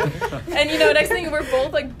do? And, you know, next thing, we're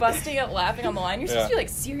both, like, busting out laughing on the line. You're supposed to be, like,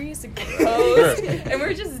 serious and composed, and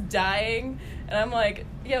we're just dying. And I'm like,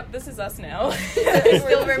 yep, this is us now. I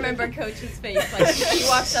still remember Coach's face. Like, he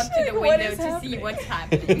walks up to the What window is to see happening? what's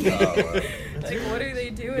happening. Like, what are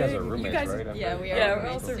they doing? You guys are roommates, right? I Yeah, heard. we are. Yeah, we're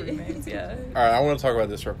roommates also too. roommates, yeah. All right, I want to talk about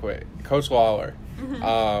this real quick. Coach Lawler.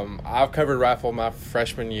 I've covered rifle my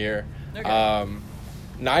freshman year. Okay.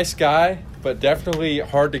 Nice guy, but definitely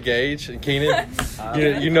hard to gauge. And Keenan,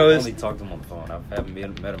 you know I've this. only talked to him on the phone. I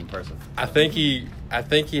haven't met him in person. I think he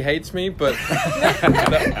hates me, but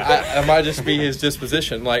that might just be his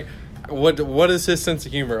disposition. Like, what is his sense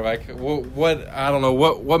of humor? Like, what I don't know.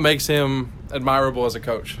 What makes him admirable as a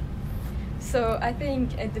coach? So I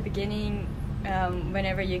think at the beginning,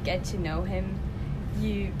 whenever you get to know him,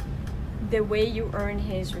 the way you earn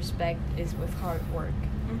his respect is with hard work.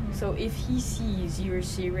 So if he sees you're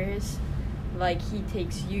serious, like he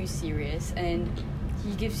takes you serious, and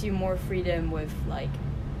he gives you more freedom with like,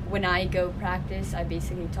 when I go practice, I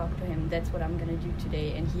basically talk to him, that's what I'm gonna do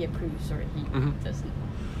today, and he approves or he doesn't.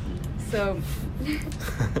 So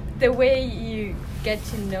the way you get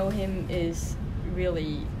to know him is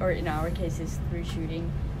really, or in our case, is through shooting,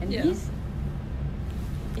 and Yeah.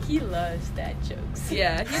 He loves dad jokes.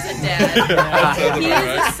 Yeah, he's a dad. He is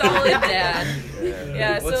a solid dad.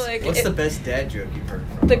 Yeah, what's the best dad joke you've heard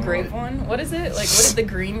from the him? grape one? What is it? Like, what did the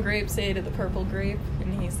green grape say to the purple grape?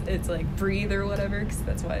 And it's like breathe or whatever, because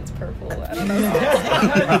that's why it's purple. I don't know.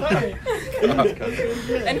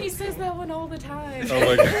 And he says that one all the time. Oh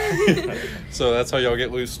my god! So that's how y'all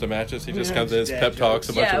get loose to matches. He just comes in, his pep talks,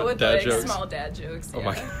 a bunch of with dad like jokes. Small dad jokes. Oh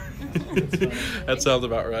my god! That sounds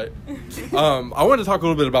about right. I want to talk a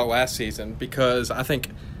little bit about last season, because I think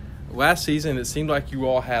last season it seemed like you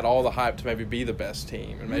all had all the hype to maybe be the best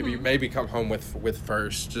team and maybe come home with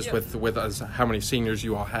first, just with us, how many seniors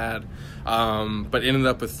you all had, but ended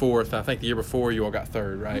up with fourth. I think the year before you all got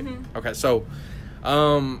third, right? Mm-hmm. Okay, so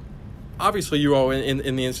obviously you all in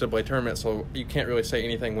the NCAA tournament, so you can't really say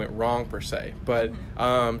anything went wrong per se. But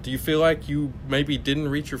do you feel like you maybe didn't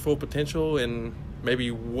reach your full potential, and maybe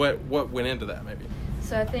what went into that maybe?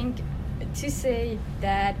 So I think to say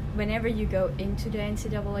that whenever you go into the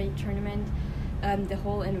NCAA tournament, the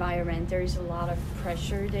whole environment, there's a lot of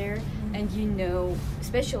pressure there. Mm-hmm. And you know,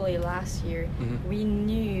 especially last year, mm-hmm. we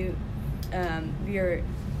knew we were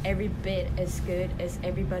every bit as good as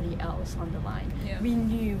everybody else on the line. Yeah. We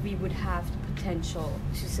knew we would have the potential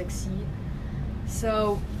to succeed.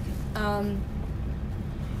 So I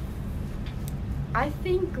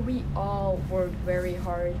think we all worked very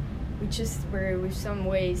hard. We just were, in some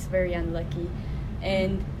ways, very unlucky.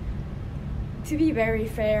 And to be very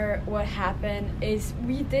fair, what happened is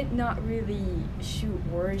we did not really shoot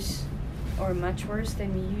worse or much worse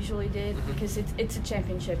than we usually did, because it's a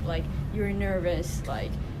championship. Like, you're nervous. Like,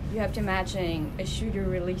 you have to imagine a shooter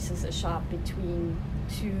releases a shot between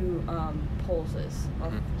two pulses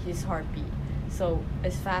of his heartbeat. So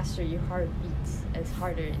as faster your heart beats, as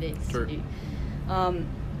harder it is to do.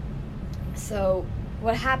 So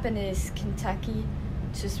what happened is Kentucky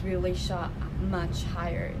just really shot much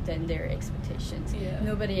higher than their expectations. Yeah.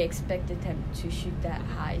 Nobody expected them to shoot that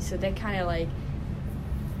high. So they kind of like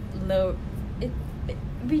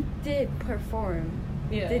we did perform.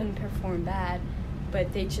 Yeah. Didn't perform bad,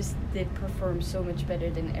 but they just did perform so much better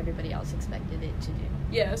than everybody else expected it to do.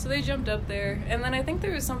 Yeah, so they jumped up there. And then I think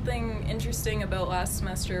there was something interesting about last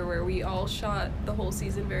semester where we all shot the whole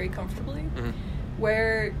season very comfortably. Mm-hmm.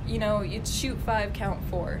 Where, you know, you shoot 5, count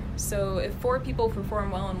 4. So if 4 people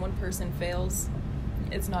perform well and 1 person fails,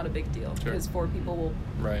 it's not a big deal, because 4 people will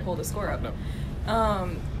pull the score up. No.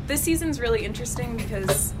 This season's really interesting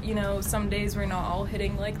because, you know, some days we're not all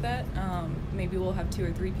hitting like that. Maybe we'll have 2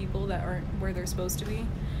 or 3 people that aren't where they're supposed to be.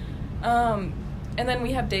 And then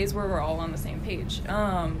we have days where we're all on the same page.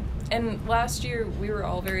 And last year we were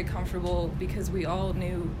all very comfortable because we all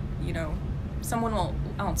knew, you know, someone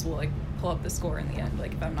else will, like, pull up the score in the end,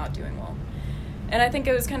 like, if I'm not doing well. And I think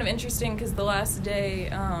it was kind of interesting because the last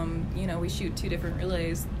day, you know, we shoot 2 different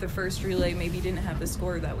relays. The first relay maybe didn't have the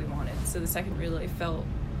score that we wanted, so the second relay felt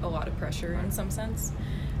a lot of pressure in some sense.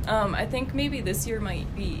 I think maybe this year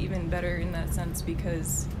might be even better in that sense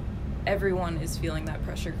because everyone is feeling that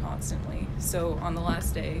pressure constantly. So on the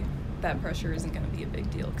last day, that pressure isn't going to be a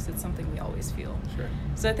big deal because it's something we always feel. Sure.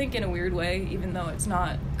 So I think in a weird way, even though it's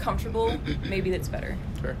not comfortable, maybe it's better.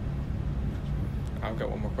 Sure. I've got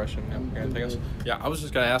one more question. Anything else? Yeah, I was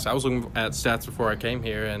just going to ask. I was looking at stats before I came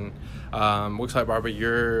here, and looks like, Barbara,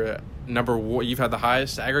 you're you've had the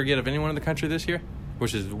highest aggregate of anyone in the country this year,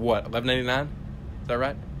 which is what, 1189? Is that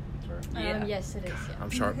right? Yeah. Yes, it is. Yeah. I'm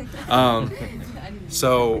sharp.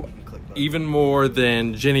 So even more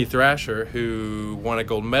than Jenny Thrasher, who won a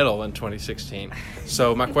gold medal in 2016.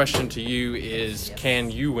 So my question to you is,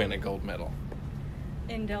 can you win a gold medal?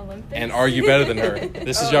 In the Olympics? And are you better than her?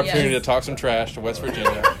 This is your opportunity to talk some trash to West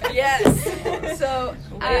Virginia. Yes. So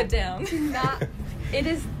lay it down. It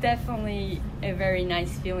is definitely a very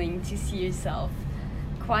nice feeling to see yourself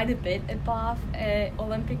quite a bit above an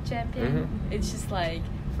Olympic champion. Mm-hmm. It's just like,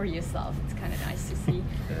 for yourself, it's kind of nice to see.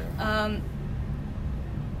 Yeah.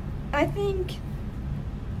 I think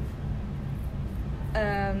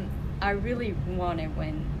I really want to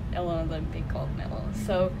win an Olympic gold medal.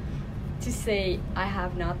 So to say I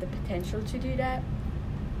have not the potential to do that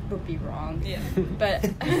would be wrong. Yeah. But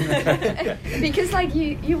because like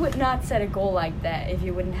you would not set a goal like that if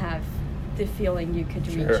you wouldn't have the feeling you could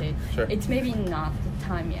reach it. Sure. It's maybe not the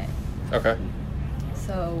time yet. Okay.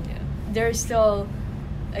 So there's still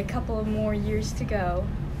a couple of more years to go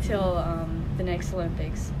till the next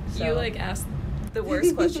Olympics. So. You like asked the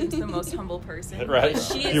worst question to the most humble person. Right. But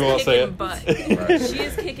she is kicking butt. Right. She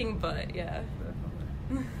is kicking butt, yeah.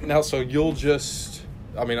 Now, so you'll just,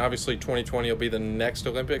 I mean, obviously 2020 will be the next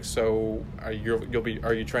Olympics, so are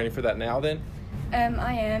you training for that now then?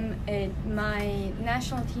 I am. My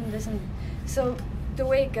national team doesn't, so the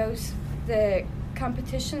way it goes, the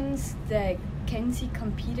competitions that Kenzie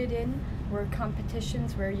competed in were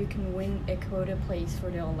competitions where you can win a quota place for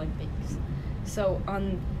the Olympics. So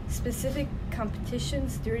on specific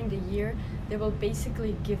competitions during the year, they will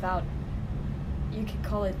basically give out, you could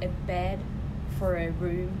call it a bed for a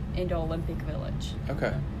room in the Olympic Village.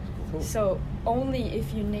 Okay. Cool. So only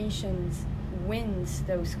if your nation wins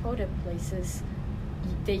those quota places,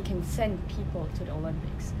 they can send people to the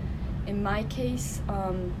Olympics. In my case,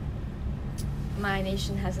 my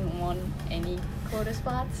nation hasn't won any quota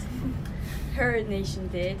spots. Her nation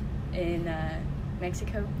did in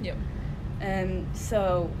Mexico. Yep.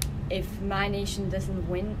 So if my nation doesn't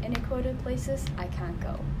win any quota places, I can't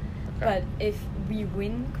go. Okay. But if we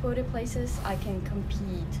win quota places, I can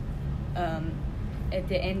compete at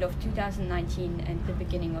the end of 2019 and the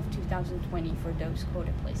beginning of 2020 for those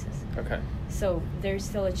quota places. Okay. So there's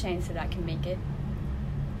still a chance that I can make it.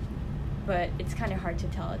 But it's kind of hard to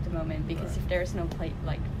tell at the moment because if there's no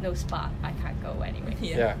no spot, I can't go anyway.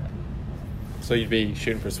 Yeah. So you'd be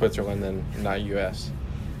shooting for Switzerland then, not U.S.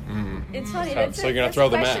 It's funny. So you're gonna throw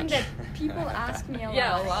the question match. that people ask me a lot.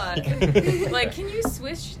 Yeah, a lot. Like, can you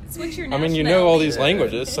switch your nationality? I mean, you know all these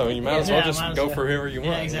languages, so you might as well Yeah, just might as go well. for whoever you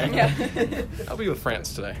want. Yeah, exactly. Yeah. I'll be with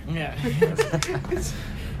France today. Yeah. That's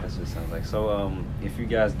what it sounds like. So, if you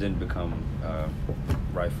guys didn't become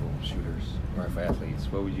rifle shooters, rifle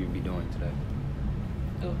athletes, what would you be doing today?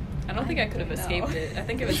 Oh, I don't think I could have escaped it. I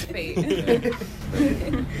think it was fate.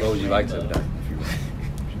 What would you like to have done if you were?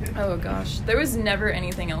 Oh gosh, there was never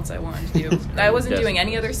anything else I wanted to do. I wasn't doing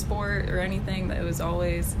any other sport or anything. That was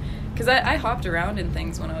always because I hopped around in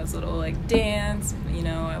things when I was little, like dance. You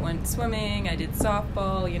know, I went swimming. I did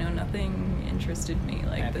softball. You know, nothing interested me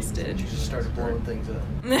like this did. You just started blowing things up.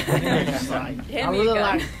 Hand I me really a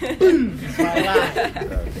gun. like boom. That's what I like.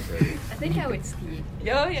 I think I would ski.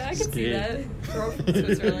 Oh yeah, I could see that. Throw from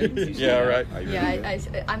Switzerland. Yeah, right. Yeah,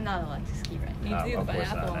 I'm not allowed to ski right now. You do the of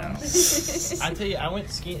course not, biathlon. I tell you, I went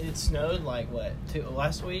skiing. It snowed like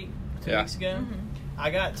last week, 2 weeks ago. Mm-hmm. I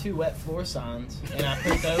got 2 wet floor signs, and I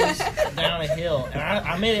put those down a hill, and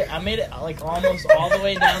I made it like almost all the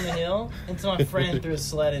way down the hill until my friend threw a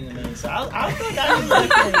sled into me. So I thought that was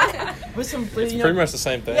like with some It's pretty much the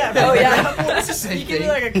same thing. Yeah, Oh, yeah. It's the same you give me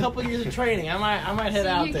like a couple years of training. I might head So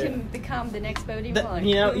out you there. can become the next Bodie Wong.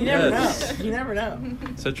 You know, you never Yes. know. You never know.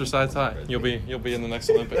 Set your sights high. You'll be in the next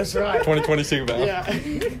Olympics. That's right. 2022 bound. Yeah.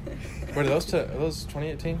 What are those? Are those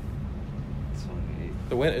 2018?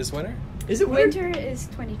 The win is winter. Is it winter? Winter is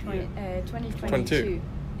 2020, 2022. 22.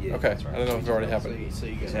 Yeah, Okay, that's right. I don't know if it's already happened. So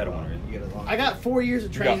you Just got had a one. You got a long. I got 4 years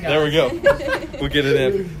of training. There we go. guys. We'll get it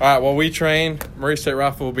in. All right, well, we train. Murray State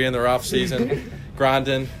Rifle will be in their off season,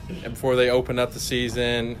 grinding and before they open up the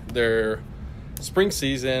season. Their spring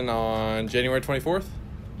season on January 24th.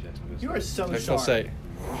 You are so Jacksonville sharp. State.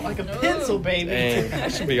 Like a pencil, baby. And I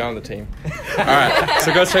should be on the team. All right,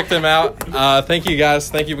 so go check them out. Thank you,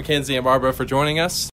 guys. Thank you, Mackenzie and Barbara, for joining us.